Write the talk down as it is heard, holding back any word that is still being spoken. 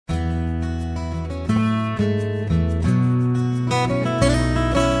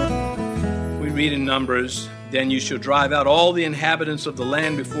read in Numbers, then you shall drive out all the inhabitants of the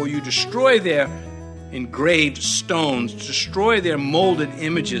land before you, destroy their engraved stones, destroy their molded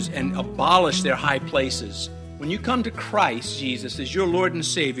images, and abolish their high places. When you come to Christ Jesus as your Lord and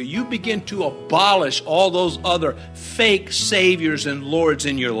Savior, you begin to abolish all those other fake saviors and lords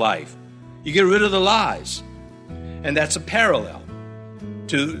in your life. You get rid of the lies. And that's a parallel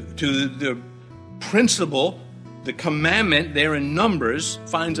to the principle, the commandment there in Numbers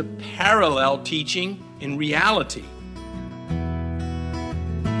finds a parallel teaching in reality.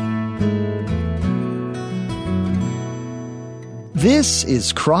 This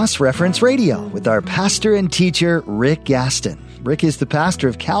is Cross-Reference Radio with our pastor and teacher, Rick Gaston. Rick is the pastor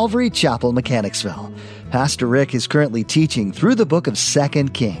of Calvary Chapel, Mechanicsville. Pastor Rick is currently teaching through the book of 2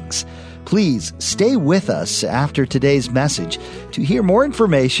 Kings. Please stay with us after today's message to hear more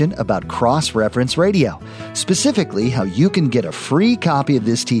information about Cross-Reference Radio, specifically how you can get a free copy of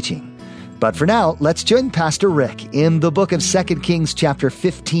this teaching. But for now, let's join Pastor Rick in the book of 2 Kings chapter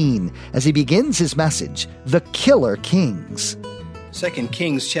 15 as he begins his message, The Killer Kings. 2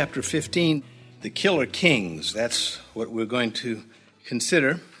 Kings chapter 15, the killer kings. That's what we're going to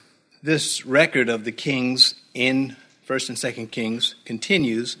consider. This record of the kings in 1st and 2nd Kings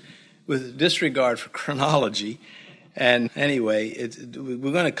continues with disregard for chronology. And anyway,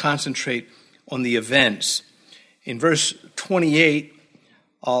 we're going to concentrate on the events. In verse 28,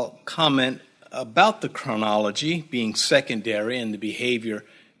 I'll comment about the chronology being secondary and the behavior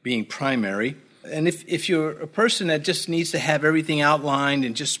being primary. And if you're a person that just needs to have everything outlined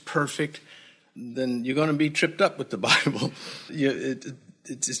and just perfect, then you're going to be tripped up with the Bible.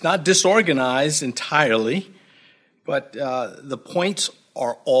 It's not disorganized entirely, but the points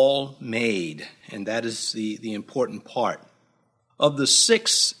are all made, and that is the important part. Of the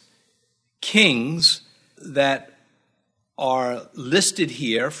 6 kings that are listed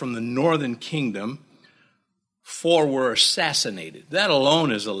here from the northern kingdom, 4 were assassinated. That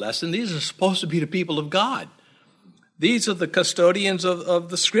alone is a lesson. These are supposed to be the people of God. These are the custodians of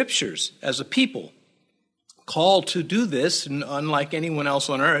the Scriptures as a people, called to do this, unlike anyone else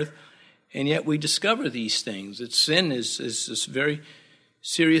on earth, and yet we discover these things. That sin is this very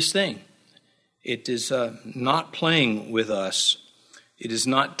serious thing. It is not playing with us. It is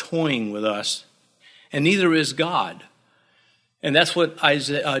not toying with us, and neither is God. And that's what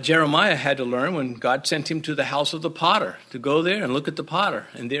Jeremiah had to learn when God sent him to the house of the potter, to go there and look at the potter.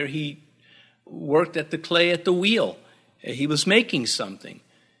 And there he worked at the clay at the wheel. He was making something.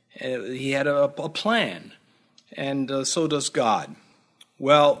 He had a plan. And so does God.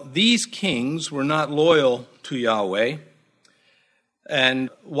 Well, these kings were not loyal to Yahweh. And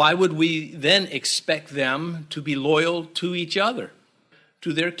why would we then expect them to be loyal to each other,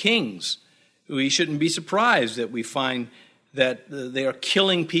 to their kings? We shouldn't be surprised that we find that they are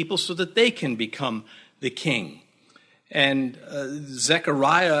killing people so that they can become the king. And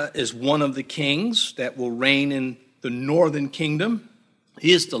Zechariah is one of the kings that will reign in the northern kingdom.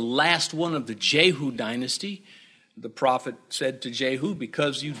 He is the last one of the Jehu dynasty. The prophet said to Jehu,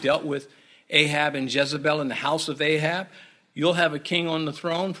 because you dealt with Ahab and Jezebel in the house of Ahab, you'll have a king on the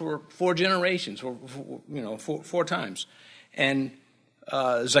throne for 4 generations, four times. And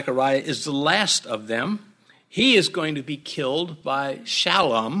Zechariah is the last of them. He is going to be killed by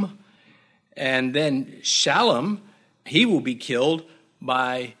Shallum, and then Shallum, he will be killed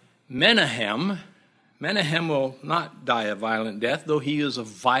by Menahem. Menahem will not die a violent death, though he is a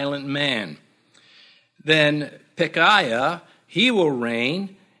violent man. Then Pekahiah, he will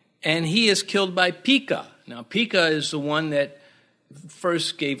reign, and he is killed by Pekah. Now, Pekah is the one that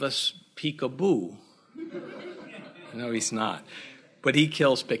first gave us peekaboo. No, he's not. But he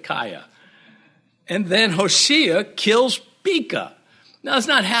kills Pekahiah. And then Hoshea kills Pekah. Now, it's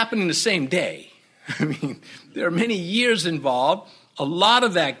not happening the same day. I mean, there are many years involved, a lot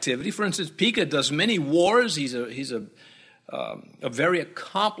of activity. For instance, Pekah does many wars. He's a very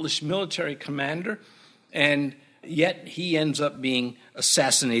accomplished military commander, and yet he ends up being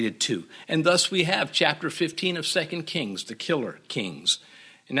assassinated too. And thus we have chapter 15 of 2 Kings, the killer kings.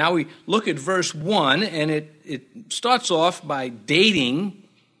 And now we look at verse 1, and it starts off by dating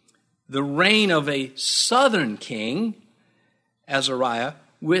the reign of a southern king, Azariah,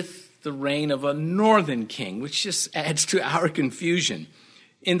 with the reign of a northern king, which just adds to our confusion.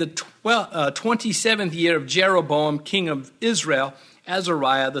 In the 27th year of Jeroboam, king of Israel,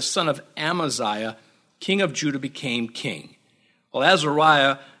 Azariah, the son of Amaziah, king of Judah, became king. Well,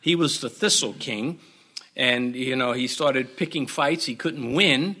 Azariah, he was the thistle king, and, he started picking fights he couldn't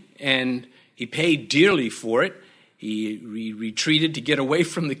win, and he paid dearly for it. He retreated to get away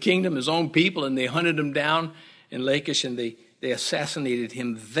from the kingdom, his own people, and they hunted him down in Lachish, and they assassinated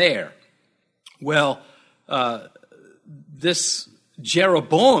him there. Well, this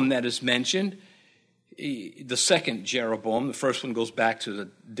Jeroboam that is mentioned, the second Jeroboam, the first one goes back to the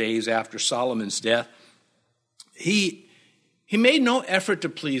days after Solomon's death, he made no effort to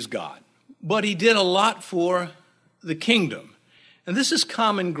please God, but he did a lot for the kingdom. And this is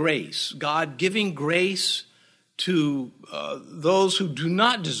common grace, God giving grace to those who do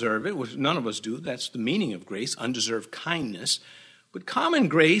not deserve it, which none of us do. That's the meaning of grace, undeserved kindness. But common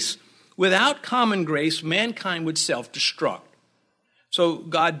grace, without common grace, mankind would self-destruct. So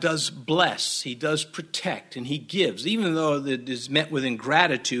God does bless, he does protect, and he gives. Even though it is met with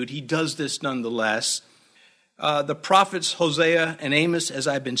ingratitude, he does this nonetheless. The prophets Hosea and Amos, as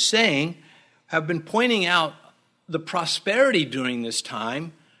I've been saying, have been pointing out the prosperity during this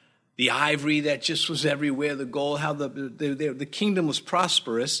time, the ivory that just was everywhere, the gold, how the kingdom was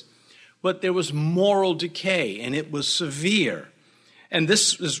prosperous, but there was moral decay, and it was severe. And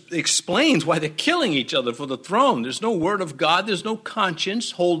this explains why they're killing each other for the throne. There's no word of God. There's no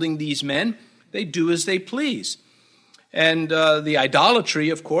conscience holding these men. They do as they please. And the idolatry,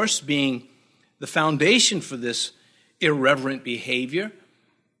 of course, being the foundation for this irreverent behavior.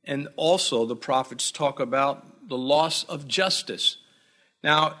 And also the prophets talk about the loss of justice.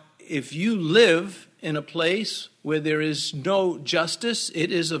 Now, if you live in a place where there is no justice,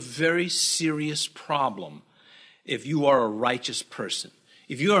 it is a very serious problem. If you are a righteous person.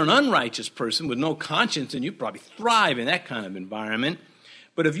 If you are an unrighteous person with no conscience, then you probably thrive in that kind of environment.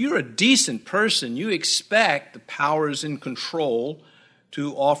 But if you're a decent person, you expect the powers in control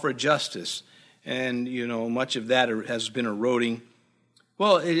to offer justice. And, much of that has been eroding.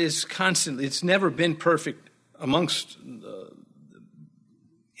 Well, it is constantly, it's never been perfect amongst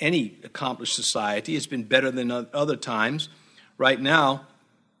any accomplished society. It's been better than other times. Right now,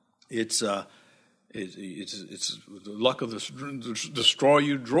 it's the luck of the straw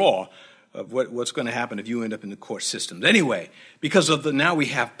you draw of what's going to happen if you end up in the court systems. Anyway, because of now we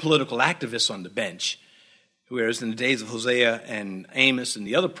have political activists on the bench, whereas in the days of Hosea and Amos and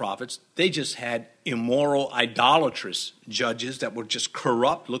the other prophets, they just had immoral, idolatrous judges that were just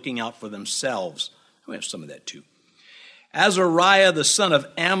corrupt, looking out for themselves. We have some of that too. Azariah, the son of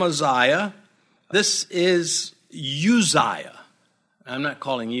Amaziah, this is Uzziah. I'm not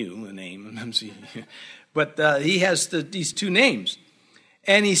calling you a name, but he has these two names.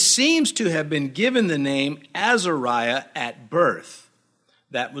 And he seems to have been given the name Azariah at birth.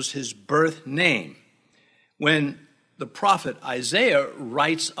 That was his birth name. When the prophet Isaiah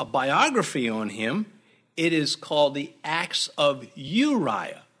writes a biography on him, it is called the Acts of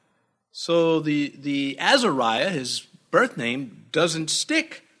Uriah. So the Azariah, his birth name, doesn't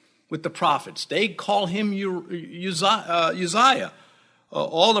stick with the prophets. They call him Uzziah.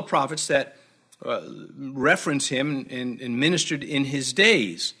 All the prophets that reference him and ministered in his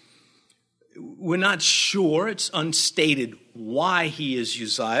days. We're not sure, it's unstated why he is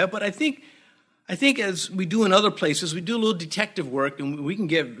Uzziah, but I think as we do in other places, we do a little detective work and we can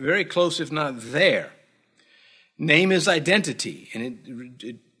get very close, if not there. Name is identity, and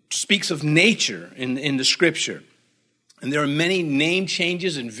it speaks of nature in the Scripture. And there are many name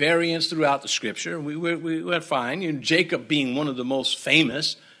changes and variants throughout the Scripture. We're fine. Jacob being one of the most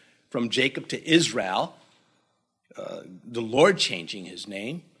famous, from Jacob to Israel, the Lord changing his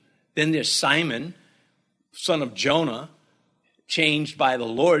name. Then there's Simon, son of Jonah, changed by the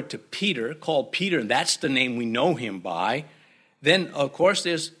Lord to Peter, called Peter, and that's the name we know him by. Then, of course,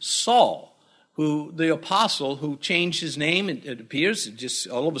 there's Saul, who the apostle who changed his name. It appears just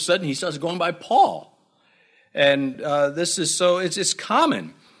all of a sudden he starts going by Paul. And this is so, it's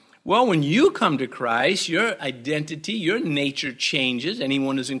common. Well, when you come to Christ, your identity, your nature changes.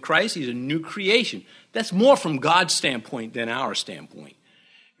 Anyone who's in Christ, he's a new creation. That's more from God's standpoint than our standpoint.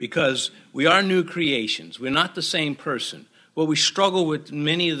 Because we are new creations. We're not the same person. Well, we struggle with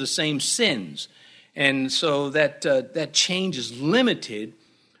many of the same sins. And so that change is limited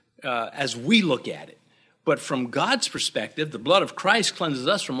as we look at it. But from God's perspective, the blood of Christ cleanses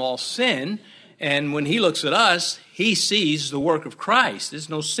us from all sin. And when he looks at us, he sees the work of Christ. There's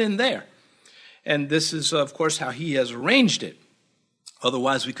no sin there. And this is, of course, how he has arranged it.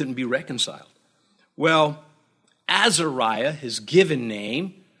 Otherwise, we couldn't be reconciled. Well, Azariah, his given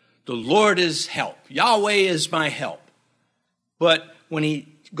name, the Lord is help. Yahweh is my help. But when he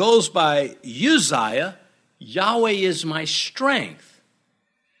goes by Uzziah, Yahweh is my strength.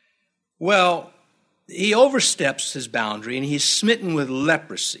 Well, he oversteps his boundary and he's smitten with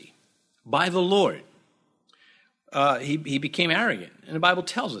leprosy by the Lord. He became arrogant, and the Bible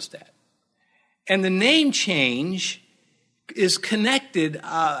tells us that. And the name change is connected,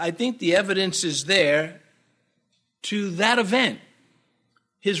 I think the evidence is there, to that event,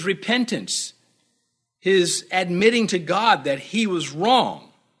 his repentance his admitting to God that he was wrong.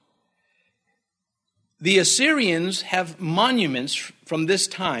 The Assyrians have monuments from this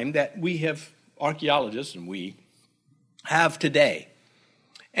time that we have, archaeologists and we, have today.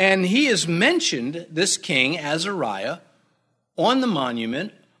 And he is mentioned, this king, Azariah, on the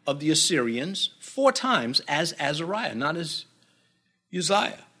monument of the Assyrians 4 times as Azariah, not as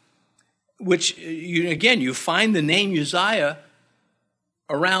Uzziah. Which, you find the name Uzziah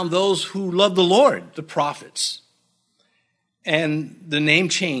around those who love the Lord, the prophets. And the name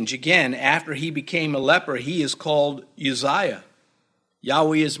change, again, after he became a leper, he is called Uzziah.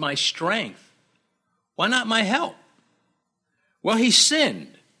 Yahweh is my strength. Why not my help? Well, he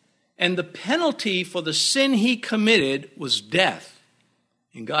sinned, and the penalty for the sin he committed was death.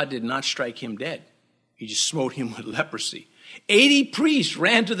 And God did not strike him dead. He just smote him with leprosy. 80 priests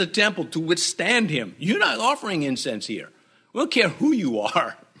ran to the temple to withstand him. You're not offering incense here. We don't care who you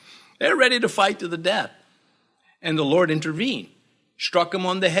are. They're ready to fight to the death. And the Lord intervened, struck him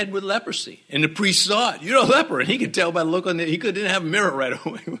on the head with leprosy. And the priest saw it. You're a leper. And he could tell by the look on the, he didn't have a mirror right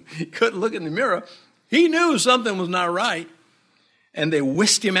away. He couldn't look in the mirror. He knew something was not right. And they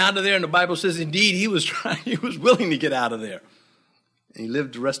whisked him out of there. And the Bible says, indeed, he was willing to get out of there. And he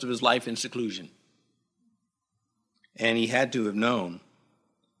lived the rest of his life in seclusion. And he had to have known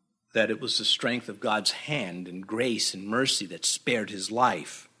that it was the strength of God's hand and grace and mercy that spared his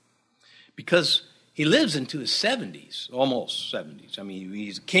life. Because he lives into his 70s, almost 70s. I mean,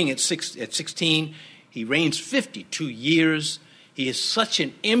 he's a king at 16. He reigns 52 years. He has such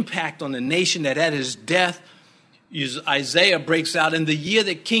an impact on the nation that at his death, Isaiah breaks out, in the year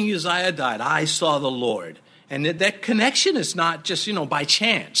that King Uzziah died, I saw the Lord. And that connection is not just, by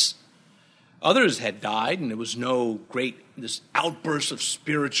chance. Others had died, and there was no this outburst of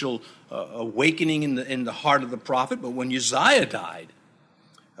spiritual awakening in the heart of the prophet. But when Uzziah died,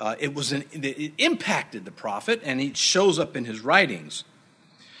 it impacted the prophet, and it shows up in his writings.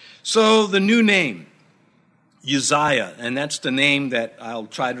 So the new name, Uzziah, and that's the name that I'll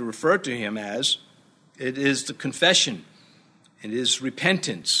try to refer to him as. It is the confession. It is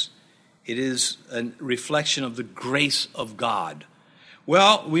repentance. It is a reflection of the grace of God.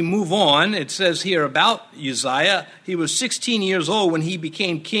 Well, we move on. It says here about Uzziah, he was 16 years old when he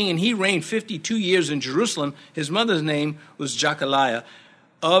became king, and he reigned 52 years in Jerusalem. His mother's name was Jechaliah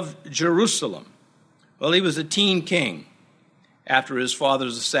of Jerusalem. Well, he was a teen king after his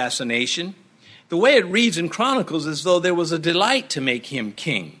father's assassination. The way it reads in Chronicles is as though there was a delight to make him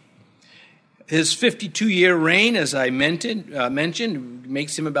king. His 52-year reign, as I mentioned,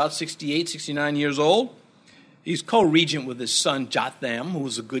 makes him about 68, 69 years old. He's co-regent with his son Jotham, who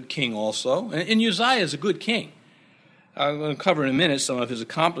was a good king also. And Uzziah is a good king. I'm going to cover in a minute some of his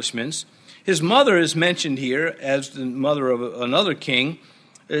accomplishments. His mother is mentioned here as the mother of another king.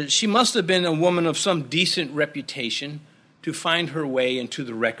 She must have been a woman of some decent reputation to find her way into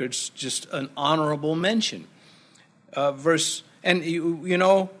the records, just an honorable mention.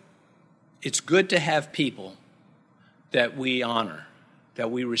 It's good to have people that we honor,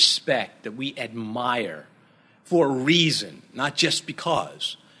 that we respect, that we admire for a reason, not just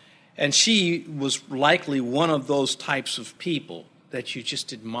because. And she was likely one of those types of people that you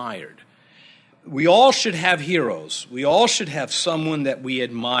just admired. We all should have heroes. We all should have someone that we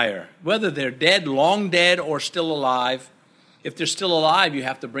admire, whether they're dead, long dead, or still alive. If they're still alive, you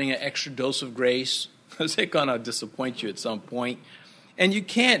have to bring an extra dose of grace, because they're going to disappoint you at some point. And you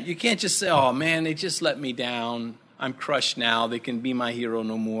can't just say, oh, man, they just let me down. I'm crushed now. They can be my hero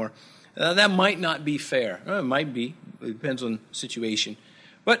no more. That might not be fair. It might be. It depends on the situation.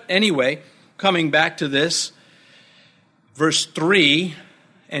 But anyway, coming back to this, verse 3,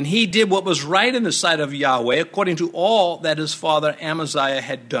 and he did what was right in the sight of Yahweh according to all that his father Amaziah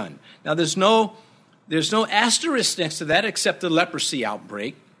had done. Now, there's no asterisk next to that except the leprosy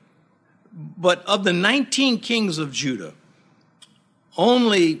outbreak. But of the 19 kings of Judah,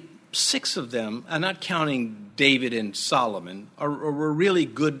 only 6 of them, I'm not counting David and Solomon, were really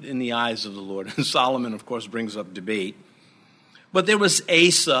good in the eyes of the Lord. And Solomon, of course, brings up debate. But there was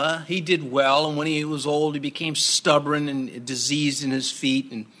Asa. He did well, and when he was old, he became stubborn and diseased in his feet,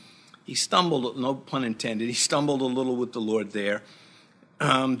 and he stumbled, no pun intended, he stumbled a little with the Lord there.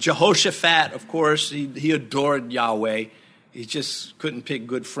 Jehoshaphat, of course, he adored Yahweh. He just couldn't pick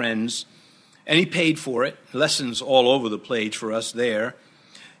good friends. And he paid for it. Lessons all over the page for us there.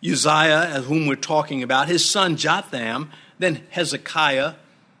 Uzziah, as whom we're talking about, his son Jotham, then Hezekiah,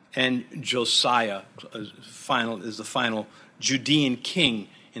 and Josiah is the final Judean king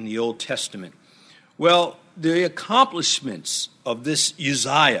in the Old Testament. Well, the accomplishments of this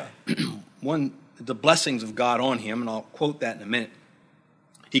Uzziah, the blessings of God on him, and I'll quote that in a minute.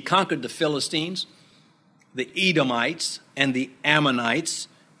 He conquered the Philistines. the Edomites and the Ammonites.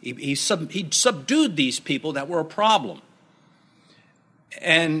 He subdued these people that were a problem.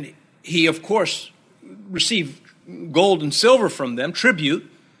 And he, of course, received gold and silver from them, tribute.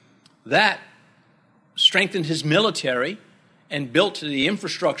 That strengthened his military and built the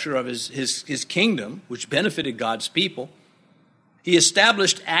infrastructure of his kingdom, which benefited God's people. He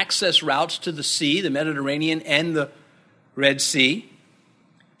established access routes to the sea, the Mediterranean and the Red Sea.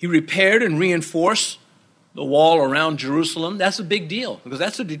 He repaired and reinforced the wall around Jerusalem. That's a big deal because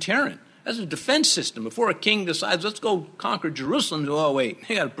that's a deterrent. That's a defense system. Before a king decides, let's go conquer Jerusalem, oh, wait,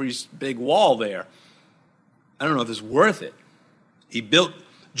 they got a pretty big wall there. I don't know if it's worth it. He built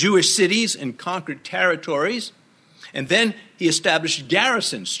Jewish cities and conquered territories. And then he established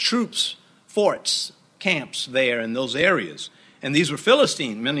garrisons, troops, forts, camps there in those areas. And these were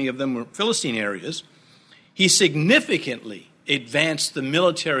Philistine. Many of them were Philistine areas. He significantly advanced the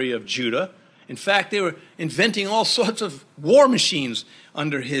military of Judah. In fact, they were inventing all sorts of war machines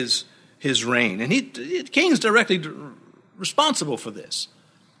under his reign. And the king's directly responsible for this.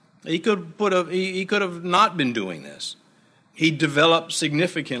 He could have not been doing this. He developed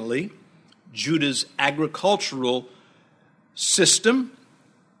significantly Judah's agricultural system,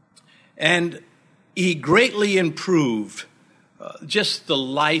 and he greatly improved just the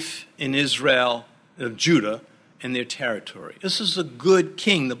life in Israel, of Judah, and their territory. This is a good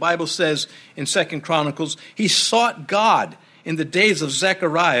king. The Bible says in 2 Chronicles, he sought God in the days of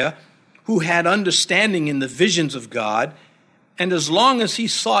Zechariah, who had understanding in the visions of God, and as long as he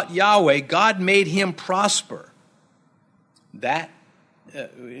sought Yahweh, God made him prosper. That,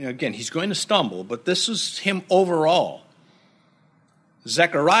 again, he's going to stumble, but this is him overall.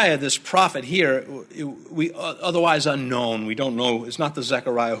 Zechariah, this prophet here, we otherwise unknown. We don't know. It's not the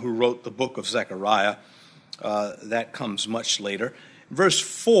Zechariah who wrote the book of Zechariah. That comes much later. Verse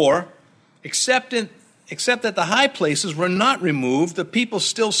 4, except that the high places were not removed, the people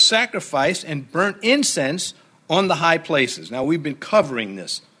still sacrificed and burnt incense on the high places. Now, we've been covering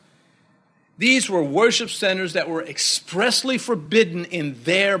this. These were worship centers that were expressly forbidden in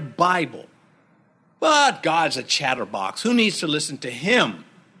their Bible. But God's a chatterbox. Who needs to listen to him?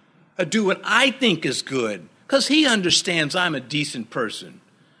 I do what I think is good, because he understands I'm a decent person.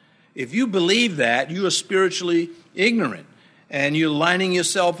 If you believe that, you are spiritually ignorant, and you're lining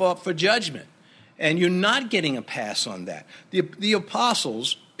yourself up for judgment, and you're not getting a pass on that. The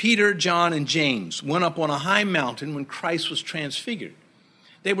apostles, Peter, John, and James, went up on a high mountain when Christ was transfigured.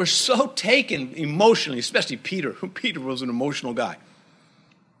 They were so taken emotionally, especially Peter. Peter was an emotional guy.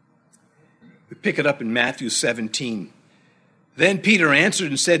 We pick it up in Matthew 17. Then Peter answered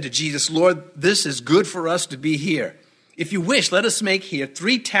and said to Jesus, Lord, this is good for us to be here. If you wish, let us make here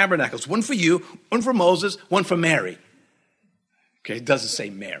 3 tabernacles, one for you, one for Moses, one for Mary. Okay, it doesn't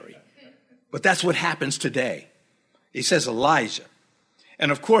say Mary. But that's what happens today. He says Elijah.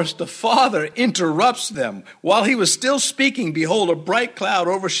 And of course, the Father interrupts them. While he was still speaking, behold, a bright cloud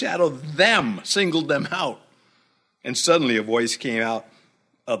overshadowed them, singled them out. And suddenly a voice came out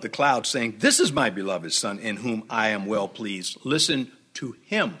of the cloud saying, this is my beloved Son in whom I am well pleased. Listen to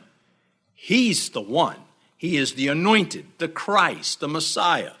him. He's the one. He is the anointed, the Christ, the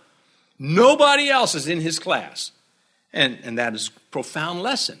Messiah. Nobody else is in his class. And that is a profound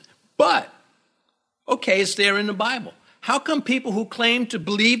lesson. But, okay, it's there in the Bible. How come people who claim to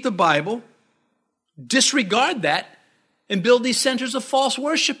believe the Bible disregard that and build these centers of false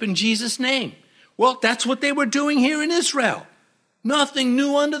worship in Jesus' name? Well, that's what they were doing here in Israel. Nothing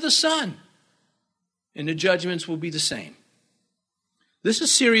new under the sun. And the judgments will be the same. This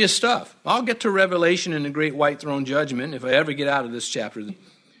is serious stuff. I'll get to Revelation and the great white throne judgment if I ever get out of this chapter.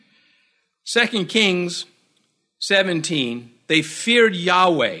 2 Kings 17, they feared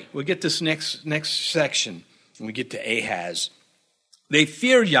Yahweh. We'll get this next section when we get to Ahaz. They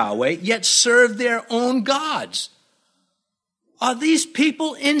feared Yahweh, yet served their own gods. Are these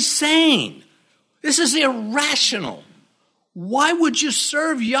people insane? This is irrational. Why would you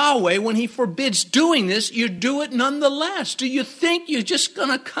serve Yahweh when he forbids doing this? You do it nonetheless. Do you think you're just going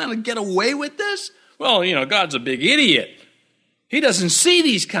to kind of get away with this? Well, God's a big idiot. He doesn't see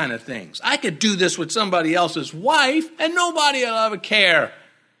these kind of things. I could do this with somebody else's wife and nobody will ever care.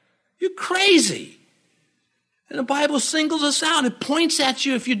 You're crazy. And the Bible singles us out. It points at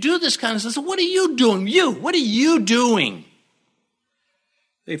you if you do this kind of stuff. So what are you doing? What are you doing?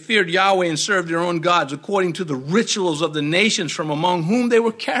 They feared Yahweh and served their own gods according to the rituals of the nations from among whom they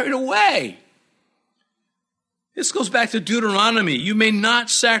were carried away. This goes back to Deuteronomy. You may not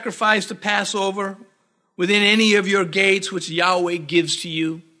sacrifice the Passover within any of your gates which Yahweh gives to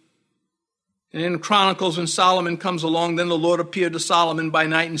you. And in Chronicles, when Solomon comes along, then the Lord appeared to Solomon by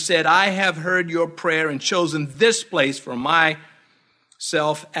night and said, I have heard your prayer and chosen this place for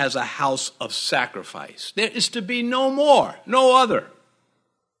myself as a house of sacrifice. There is to be no more, no other.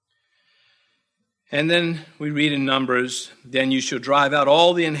 And then we read in Numbers, then you shall drive out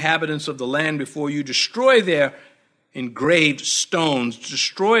all the inhabitants of the land before you, destroy their engraved stones,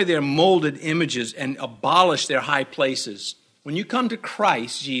 destroy their molded images, and abolish their high places. When you come to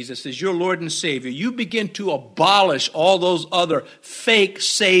Christ Jesus as your Lord and Savior, you begin to abolish all those other fake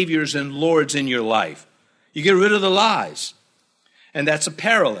saviors and lords in your life. You get rid of the lies. And that's a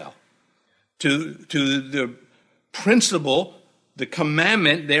parallel to the principle. The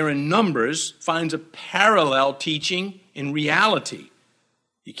commandment there in Numbers finds a parallel teaching in reality.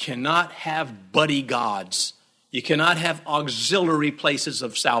 You cannot have buddy gods. You cannot have auxiliary places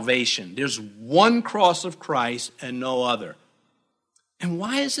of salvation. There's one cross of Christ and no other. And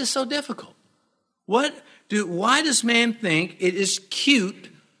why is this so difficult? Why does man think it is cute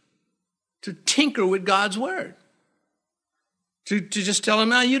to tinker with God's word? To just tell him,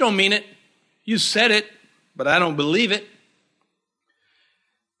 no, you don't mean it. You said it, but I don't believe it.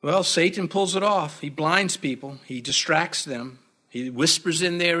 Well, Satan pulls it off. He blinds people. He distracts them. He whispers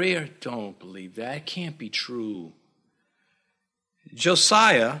in their ear, don't believe that. It can't be true.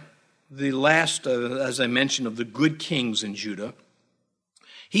 Josiah, the last, as I mentioned, of the good kings in Judah,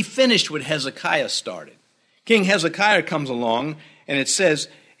 he finished what Hezekiah started. King Hezekiah comes along, and it says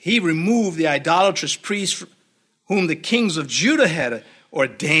he removed the idolatrous priests whom the kings of Judah had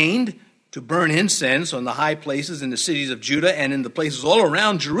ordained to burn incense on the high places in the cities of Judah and in the places all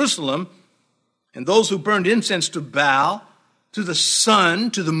around Jerusalem, and those who burned incense to Baal, to the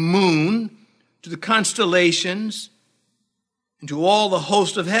sun, to the moon, to the constellations, and to all the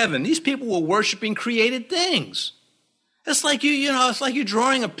host of heaven. These people were worshiping created things. It's like it's like you're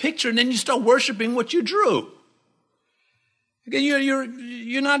drawing a picture and then you start worshiping what you drew. Again,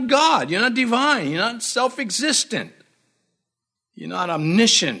 you're not God. You're not divine. You're not self-existent. You're not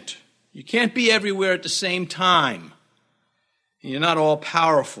omniscient. You can't be everywhere at the same time. And you're not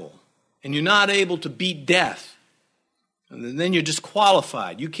all-powerful. And you're not able to beat death. And then you're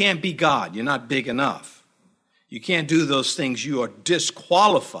disqualified. You can't be God. You're not big enough. You can't do those things. You are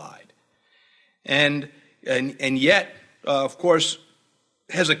disqualified. And yet, of course,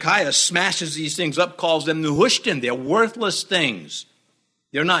 Hezekiah smashes these things up, calls them Nehushtan. They're worthless things.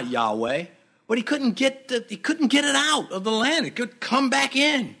 They're not Yahweh. But he couldn't get it out of the land. It could come back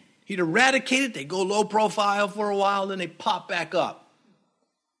in. He'd eradicate it. They go low profile for a while, then they pop back up.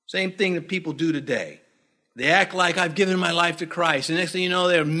 Same thing that people do today. They act like I've given my life to Christ. And next thing you know,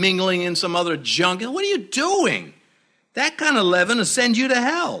 they're mingling in some other junk. What are you doing? That kind of leaven will send you to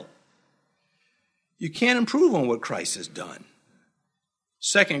hell. You can't improve on what Christ has done.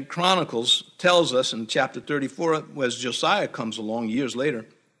 2 Chronicles tells us in chapter 34, as Josiah comes along years later,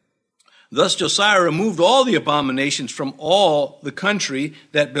 thus Josiah removed all the abominations from all the country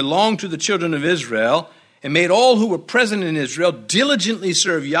that belonged to the children of Israel, and made all who were present in Israel diligently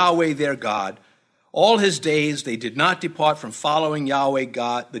serve Yahweh their God. All his days they did not depart from following Yahweh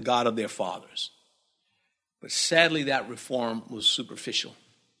God, the God of their fathers. But sadly, that reform was superficial.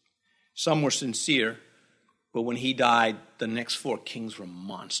 Some were sincere, but when he died, the next 4 kings were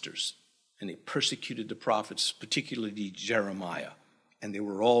monsters. And they persecuted the prophets, particularly Jeremiah. And they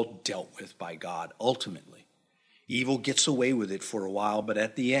were all dealt with by God ultimately. Evil gets away with it for a while, but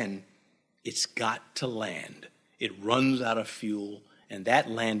at the end, it's got to land. It runs out of fuel, and that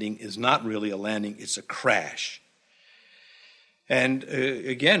landing is not really a landing, it's a crash. And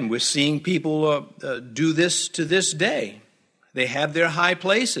again, we're seeing people do this to this day. They have their high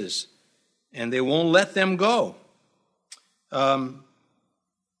places, and they won't let them go. When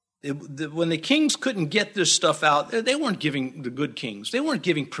the kings couldn't get this stuff out, they weren't giving the good kings. They weren't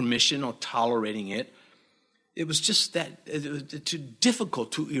giving permission or tolerating it. It was just that it was too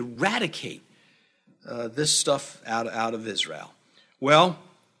difficult to eradicate this stuff out of Israel. Well,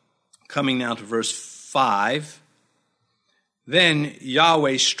 coming now to verse 5, then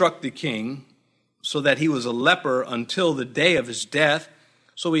Yahweh struck the king so that he was a leper until the day of his death.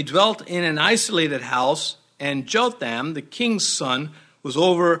 So he dwelt in an isolated house, and Jotham, the king's son, was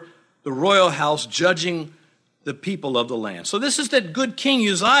over the royal house judging the people of the land. So this is that good king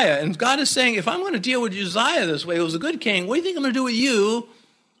Uzziah, and God is saying, if I'm going to deal with Uzziah this way, who was a good king, what do you think I'm going to do with you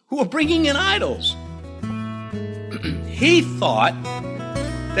who are bringing in idols? He thought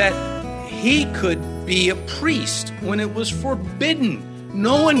that he could be a priest when it was forbidden.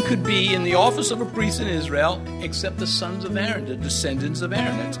 No one could be in the office of a priest in Israel except the sons of Aaron, the descendants of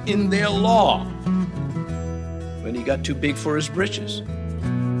Aaron. That's in their law. When he got too big for his britches.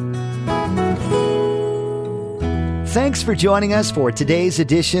 Thanks for joining us for today's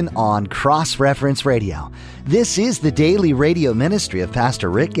edition on Cross Reference Radio. This is the daily radio ministry of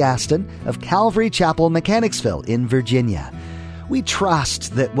Pastor Rick Gaston of Calvary Chapel, Mechanicsville in Virginia. We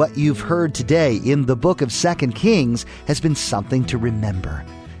trust that what you've heard today in the book of 2 Kings has been something to remember.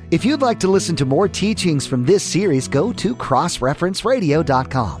 If you'd like to listen to more teachings from this series, go to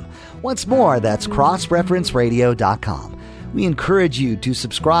crossreferenceradio.com. Once more, that's crossreferenceradio.com. We encourage you to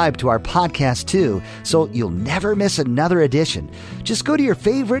subscribe to our podcast too, so you'll never miss another edition. Just go to your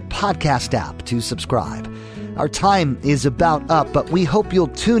favorite podcast app to subscribe. Our time is about up, but we hope you'll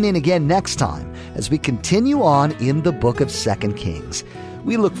tune in again next time as we continue on in the book of 2 Kings.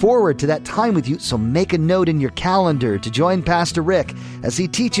 We look forward to that time with you, so make a note in your calendar to join Pastor Rick as he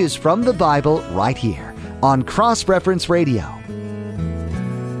teaches from the Bible right here on Cross Reference Radio.